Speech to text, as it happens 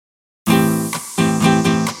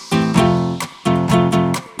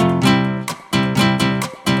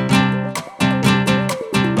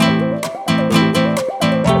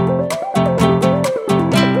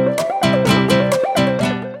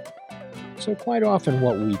So quite often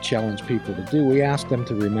what we challenge people to do, we ask them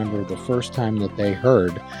to remember the first time that they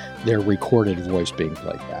heard their recorded voice being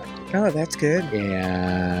played back to them. Oh, that's good.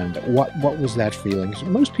 And what was that feeling? So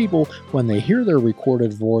most people, when they hear their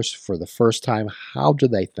recorded voice for the first time, how do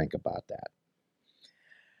they think about that?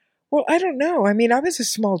 Well, I don't know. I mean, I was a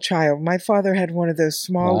small child. My father had one of those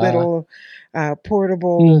small little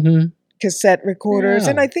portable cassette recorders,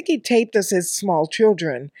 and I think he taped us as small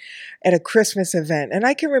children at a Christmas event. And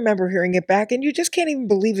I can remember hearing it back, and you just can't even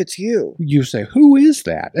believe it's you. You say, "Who is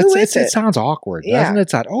that?" Who is it? It sounds awkward, doesn't it?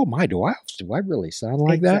 It's like, "Oh my, do I really sound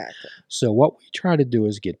like that?" So what we try to do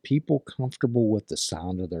is get people comfortable with the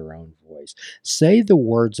sound of their own voice. Say the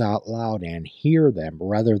words out loud and hear them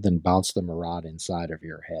rather than bounce them around inside of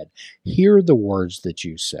your head. Hear the words that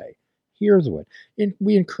you say. Hear the word. And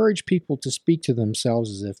we encourage people to speak to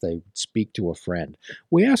themselves as if they would speak to a friend.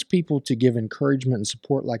 We ask people to give encouragement and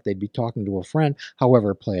support like they'd be talking to a friend,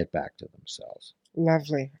 however, play it back to themselves.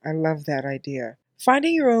 Lovely. I love that idea.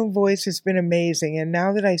 Finding your own voice has been amazing. And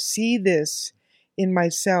now that I see this in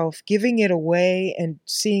myself, giving it away and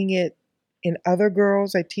seeing it in other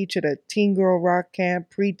girls, I teach at a teen girl rock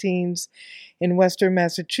camp, preteens in Western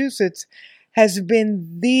Massachusetts, has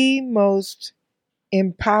been the most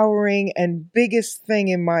empowering and biggest thing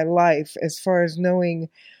in my life as far as knowing,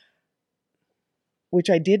 which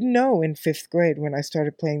I didn't know in 5th grade when I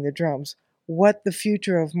started playing the drums, what the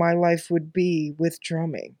future of my life would be with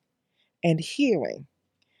drumming and healing,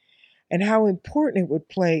 and how important it would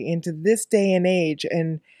play into this day and age.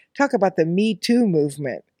 And talk about the Me Too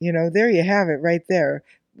movement. You know, there you have it right there.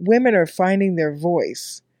 Women are finding their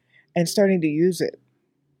voice and starting to use it.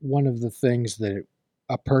 One of the things that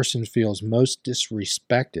a person feels most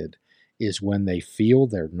disrespected is when they feel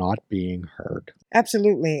they're not being heard.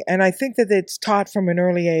 Absolutely. And I think that it's taught from an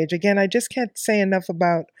early age. Again, I just can't say enough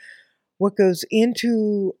about what goes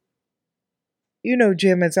into, you know,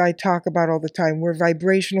 Jim, as I talk about all the time, we're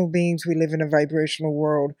vibrational beings. We live in a vibrational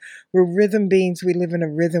world. We're rhythm beings. We live in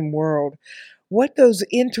a rhythm world. What goes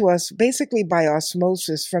into us basically by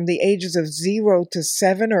osmosis from the ages of 0 to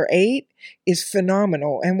 7 or 8 is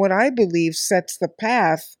phenomenal. And what I believe sets the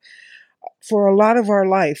path for a lot of our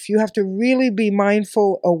life. You have to really be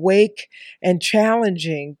mindful, awake, and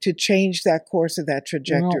challenging to change that course of that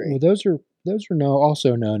trajectory. Well, those are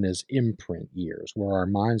also known as imprint years, where our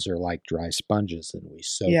minds are like dry sponges and we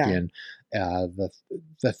soak in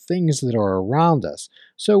the things that are around us.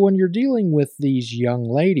 So when you're dealing with these young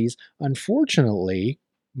ladies, unfortunately,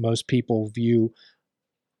 most people view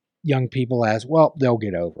young people as, well, they'll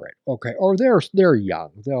get over it, okay, or they're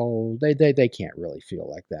young, they can't really feel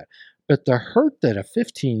like that. But the hurt that a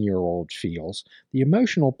 15-year-old feels, the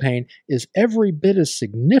emotional pain, is every bit as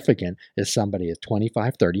significant as somebody at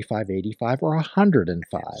 25, 35, 85, or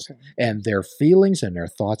 105. Absolutely. And their feelings and their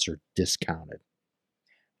thoughts are discounted.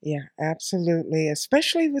 Yeah, absolutely,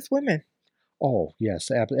 especially with women. Oh,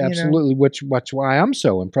 yes, absolutely, you know? Which why I'm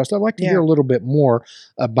so impressed. I'd like to hear a little bit more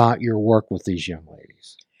about your work with these young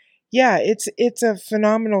ladies. Yeah, it's a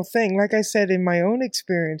phenomenal thing. Like I said, in my own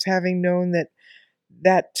experience, having known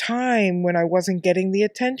that time when I wasn't getting the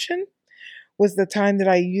attention was the time that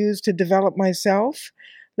I used to develop myself.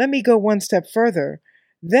 Let me go one step further.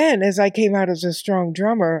 Then, as I came out as a strong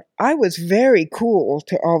drummer, I was very cool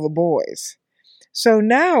to all the boys. So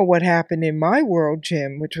now what happened in my world,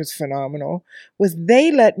 Jim, which was phenomenal, was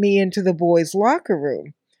they let me into the boys' locker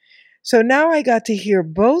room. So now I got to hear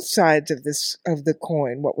both sides of the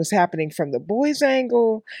coin, what was happening from the boys'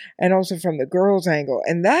 angle and also from the girls' angle.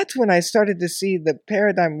 And that's when I started to see the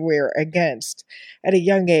paradigm we're against at a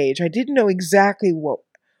young age. I didn't know exactly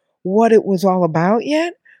what it was all about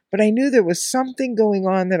yet, but I knew there was something going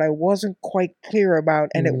on that I wasn't quite clear about,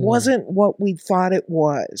 and it wasn't what we thought it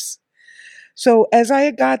was. So as I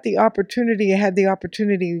had the opportunity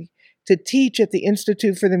to teach at the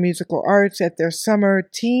Institute for the Musical Arts at their summer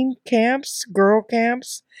teen camps, girl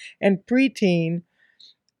camps, and preteen,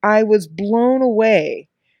 I was blown away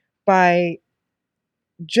by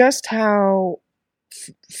just how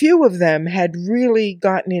few of them had really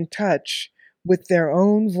gotten in touch with their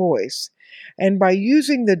own voice. And by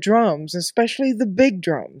using the drums, especially the big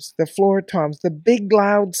drums, the floor toms, the big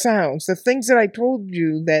loud sounds, the things that I told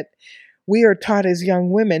you that we are taught as young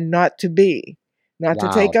women not to be. Not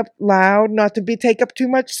to take up loud, not to take up too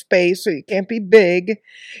much space, so you can't be big.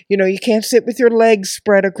 You know, you can't sit with your legs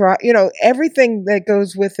spread across, you know, everything that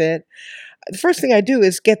goes with it. The first thing I do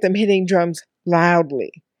is get them hitting drums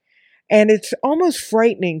loudly. And it's almost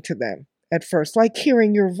frightening to them at first, like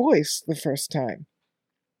hearing your voice the first time.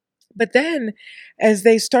 But then, as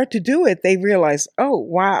they start to do it, they realize, oh,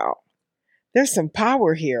 wow, there's some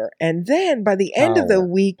power here. And then by the end of the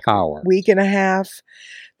week and a half,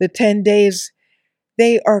 the 10 days,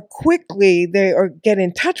 they get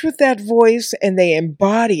in touch with that voice and they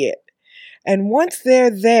embody it. And once they're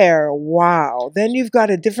there, wow, then you've got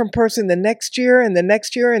a different person the next year and the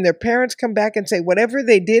next year, and their parents come back and say, whatever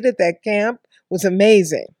they did at that camp was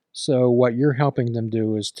amazing. So what you're helping them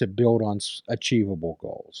do is to build on achievable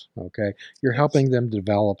goals, okay? You're helping them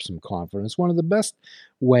develop some confidence. One of the best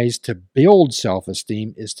ways to build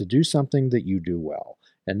self-esteem is to do something that you do well.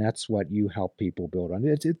 And that's what you help people build on.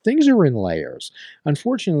 Things are in layers.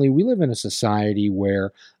 Unfortunately, we live in a society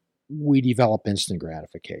where we develop instant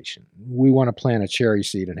gratification. We want to plant a cherry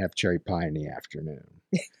seed and have cherry pie in the afternoon,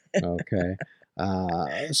 okay?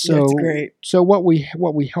 That's great. So what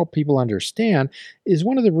we help people understand is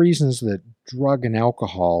one of the reasons that drug and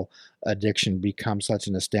alcohol addiction becomes such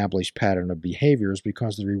an established pattern of behavior is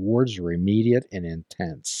because the rewards are immediate and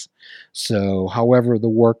intense. So, however, the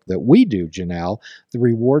work that we do, Janelle, the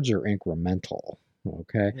rewards are incremental.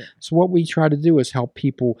 Okay, yeah. So what we try to do is help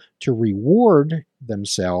people to reward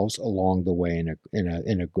themselves along the way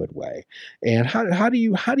in a good way. And how do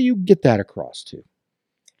you get that across to?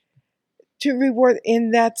 To reward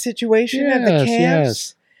in that situation at the camps.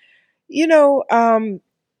 Yes. You know,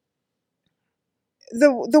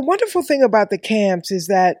 the wonderful thing about the camps is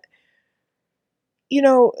that, you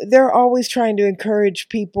know, they're always trying to encourage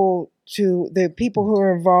the people who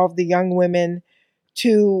are involved, the young women,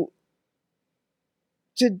 to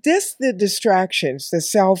diss the distractions, the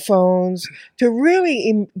cell phones, to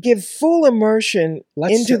really give full immersion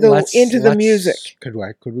into the music. Could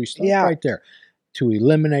we stop right there? To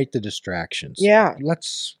eliminate the distractions. Yeah.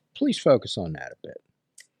 Let's please focus on that a bit.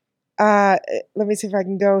 Let me see if I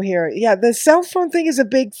can go here. Yeah, the cell phone thing is a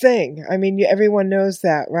big thing. I mean, everyone knows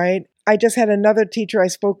that, right? I just had another teacher I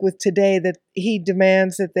spoke with today that he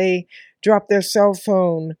demands that they drop their cell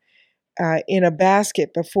phone in a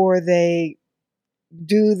basket before they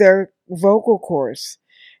do their vocal course.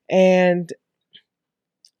 And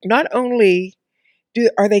not only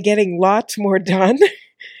are they getting lots more done,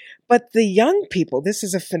 but the young people, this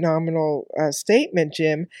is a phenomenal statement,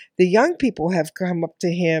 Jim. The young people have come up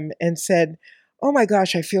to him and said, oh my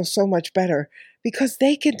gosh, I feel so much better, because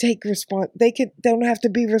they can don't have to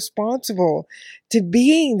be responsible to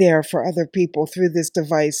being there for other people through this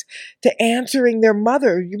device, to answering their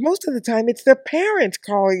mother. Most of the time, it's their parents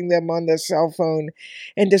calling them on their cell phone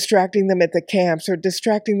and distracting them at the camps or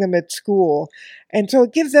distracting them at school. And so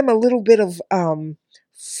it gives them a little bit of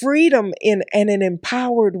freedom in an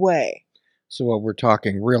empowered way. So what we're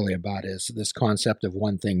talking really about is this concept of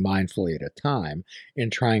one thing mindfully at a time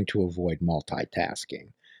and trying to avoid multitasking.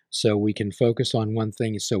 So we can focus on one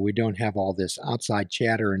thing so we don't have all this outside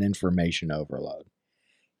chatter and information overload.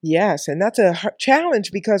 Yes, and that's a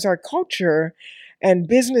challenge because our culture and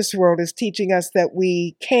business world is teaching us that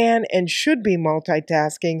we can and should be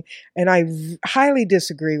multitasking, and I highly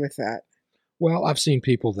disagree with that. Well, I've seen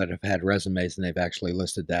people that have had resumes and they've actually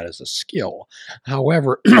listed that as a skill.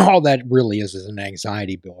 However, all that really is an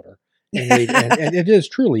anxiety builder. And it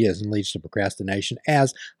truly is, and leads to procrastination,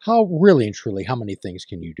 as how many things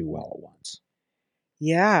can you do well at once?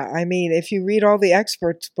 Yeah, I mean, if you read all the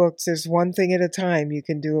experts' books, there's one thing at a time you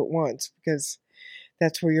can do at once, because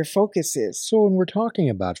that's where your focus is. So when we're talking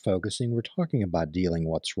about focusing, we're talking about dealing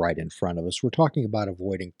what's right in front of us. We're talking about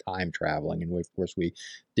avoiding time traveling. And of course, we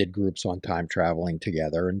did groups on time traveling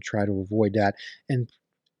together and try to avoid that. And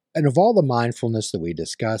of all the mindfulness that we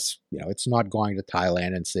discuss, it's not going to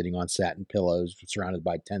Thailand and sitting on satin pillows surrounded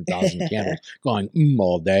by 10,000 candles going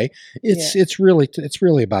all day. It's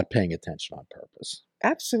really about paying attention on purpose.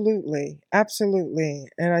 Absolutely. Absolutely.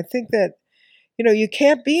 And I think that you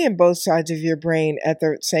can't be in both sides of your brain at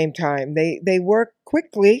the same time. They work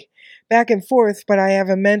quickly back and forth, but I have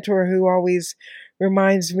a mentor who always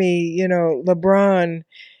reminds me, LeBron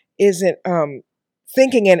isn't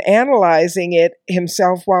thinking and analyzing it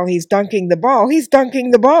himself while he's dunking the ball. He's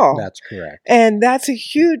dunking the ball. That's correct. And that's a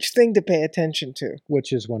huge thing to pay attention to.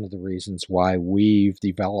 Which is one of the reasons why we've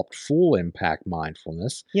developed full impact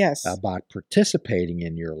mindfulness. Yes. About participating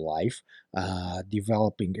in your life,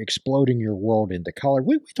 exploding your world into color.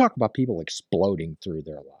 We talk about people exploding through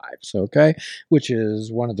their lives, okay? Which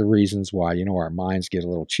is one of the reasons why, our minds get a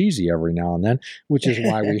little cheesy every now and then, which is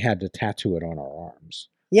why we had to tattoo it on our arms.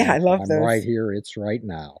 Yeah, I love those. I'm right here, it's right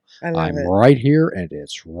now. I'm right here, and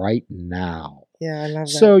it's right now. Yeah, I love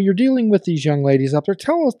that. So you're dealing with these young ladies up there.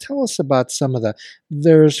 Tell us about some of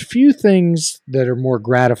there's few things that are more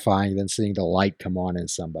gratifying than seeing the light come on in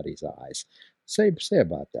somebody's eyes. Say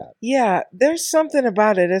about that. Yeah, there's something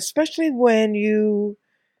about it, especially when you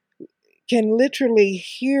can literally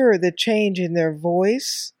hear the change in their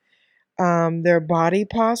voice, their body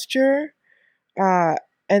posture.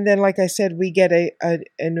 And then, like I said, we get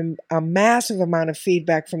a massive amount of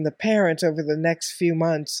feedback from the parents over the next few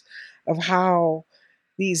months of how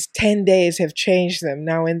these 10 days have changed them.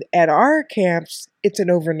 Now, at our camps, it's an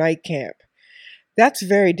overnight camp. That's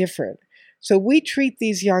very different. So we treat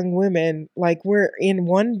these young women like we're in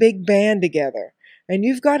one big band together. And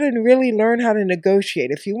you've got to really learn how to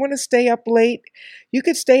negotiate. If you want to stay up late, you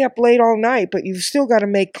could stay up late all night, but you've still got to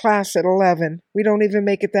make class at 11. We don't even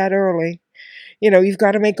make it that early. You've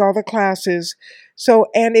got to make all the classes. So,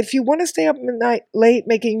 and if you want to stay up late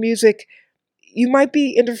making music, you might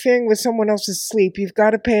be interfering with someone else's sleep. You've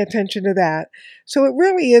got to pay attention to that. So it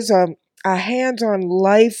really is a hands-on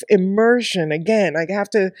life immersion. Again, I have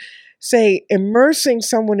to say, immersing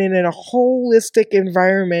someone in a holistic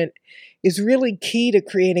environment is really key to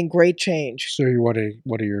creating great change. So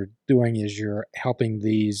what you're doing is you're helping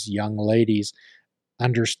these young ladies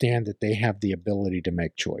understand that they have the ability to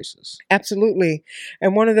make choices. Absolutely.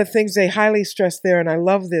 And one of the things they highly stress there, and I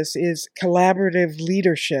love this, is collaborative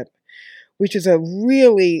leadership, which is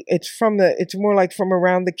it's more like from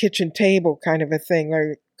around the kitchen table kind of a thing,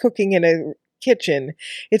 like cooking in a kitchen.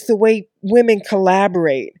 It's the way women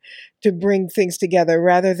collaborate to bring things together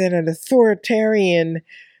rather than an authoritarian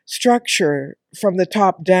structure from the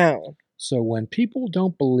top down. So when people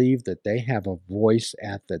don't believe that they have a voice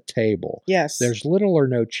at the table, yes, there's little or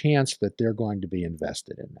no chance that they're going to be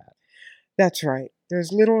invested in that. That's right.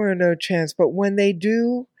 There's little or no chance. But when they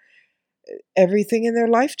do, everything in their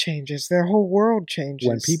life changes. Their whole world changes.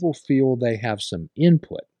 When people feel they have some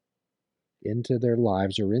input into their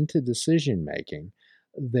lives or into decision making,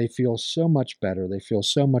 they feel so much better. They feel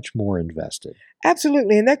so much more invested.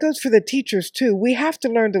 Absolutely. And that goes for the teachers too. We have to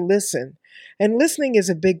learn to listen. And listening is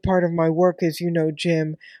a big part of my work, as you know,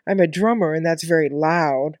 Jim. I'm a drummer, and that's very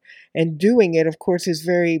loud. And doing it, of course, is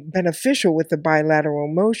very beneficial with the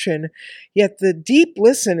bilateral motion. Yet the deep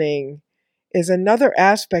listening is another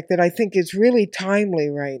aspect that I think is really timely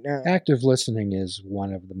right now. Active listening is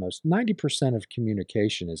one of the most, 90% of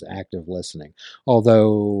communication is active listening.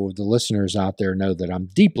 Although the listeners out there know that I'm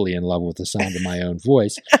deeply in love with the sound of my own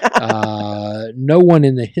voice. No one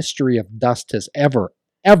in the history of dust has ever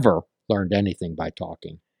learned anything by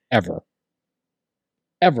talking. Ever.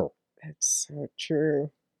 That's so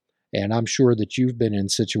true. And I'm sure that you've been in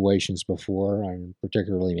situations before, and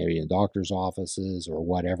particularly maybe in doctor's offices or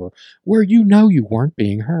whatever, where you weren't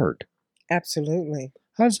being heard. Absolutely.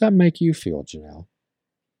 How does that make you feel, Janelle?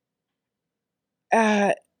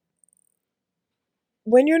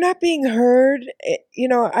 When you're not being heard,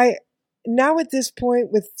 I now at this point,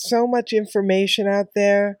 with so much information out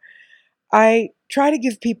there, I try to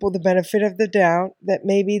give people the benefit of the doubt that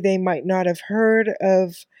maybe they might not have heard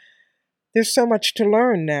of. There's so much to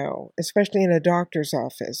learn now, especially in a doctor's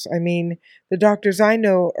office. I mean, the doctors I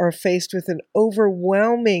know are faced with an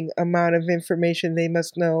overwhelming amount of information they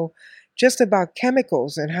must know just about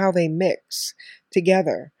chemicals and how they mix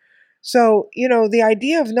together. So, the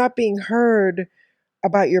idea of not being heard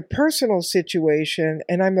about your personal situation,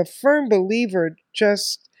 and I'm a firm believer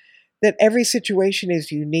just that every situation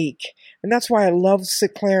is unique. And that's why I love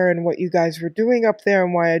Seclair and what you guys were doing up there,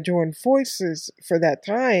 and why I joined Voices for that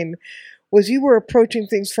time, was you were approaching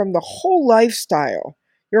things from the whole lifestyle,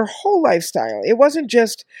 your whole lifestyle. It wasn't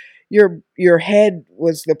just your head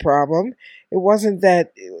was the problem. It wasn't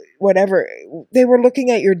that whatever. They were looking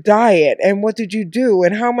at your diet and what did you do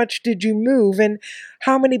and how much did you move and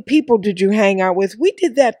how many people did you hang out with. We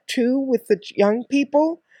did that too with the young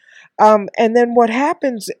people. And then what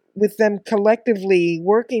happens with them collectively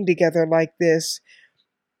working together like this,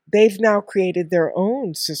 they've now created their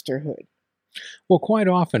own sisterhood. Well, quite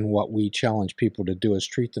often what we challenge people to do is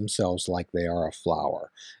treat themselves like they are a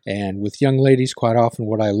flower. And with young ladies, quite often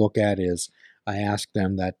what I look at is I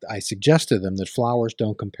suggest to them that flowers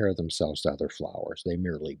don't compare themselves to other flowers. They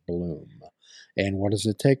merely bloom. And what does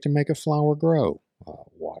it take to make a flower grow?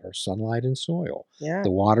 Water, sunlight, and soil. Yeah.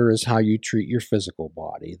 The water is how you treat your physical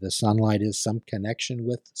body. The sunlight is some connection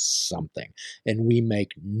with something. And we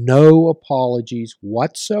make no apologies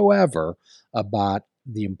whatsoever about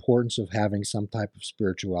the importance of having some type of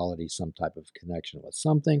spirituality, some type of connection with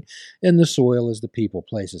something. And the soil is the people,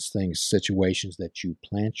 places, things, situations that you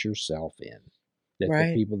plant yourself in, that right.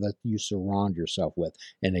 The people that you surround yourself with.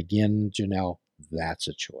 And again, Janelle, that's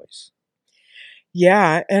a choice.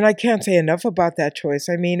 Yeah, and I can't say enough about that choice.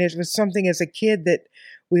 I mean, it was something as a kid that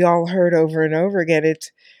we all heard over and over again.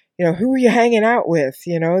 who are you hanging out with?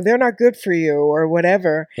 They're not good for you or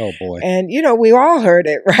whatever. Oh boy. And, we all heard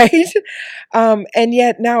it, right? And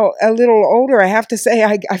yet now a little older, I have to say,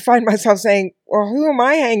 I find myself saying, well, who am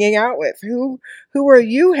I hanging out with? Who are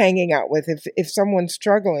you hanging out with if someone's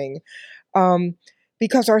struggling?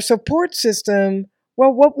 Because our support system,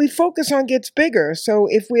 well, what we focus on gets bigger. So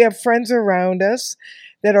if we have friends around us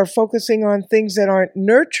that are focusing on things that aren't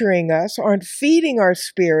nurturing us, aren't feeding our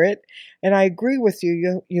spirit, and I agree with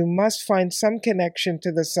you, you must find some connection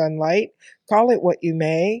to the sunlight, call it what you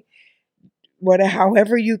may,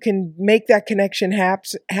 however you can make that connection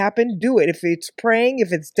happen, do it. If it's praying,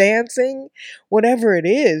 if it's dancing, whatever it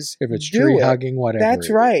is, if it's tree hugging, whatever. That's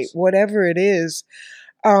right, whatever it is.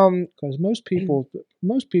 Because most people,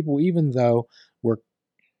 even though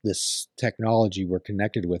this technology, we're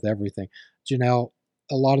connected with everything, Janelle,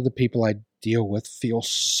 a lot of the people I deal with feel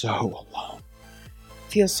so alone.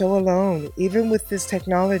 Feel so alone, even with this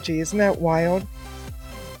technology. Isn't that wild?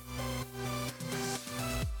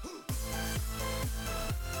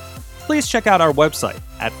 Please check out our website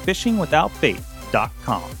at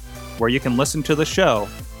fishingwithoutbait.com, where you can listen to the show,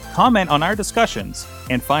 comment on our discussions,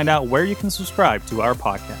 and find out where you can subscribe to our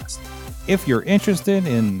podcast. If you're interested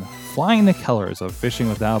in flying the colors of Fishing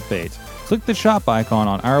Without Bait, click the shop icon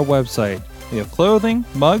on our website. We have clothing,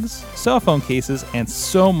 mugs, cell phone cases, and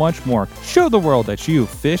so much more. Show the world that you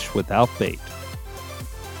fish without bait.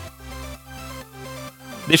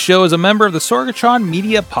 This show is a member of the Sorgatron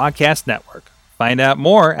Media Podcast Network. Find out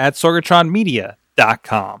more at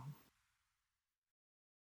sorgatronmedia.com.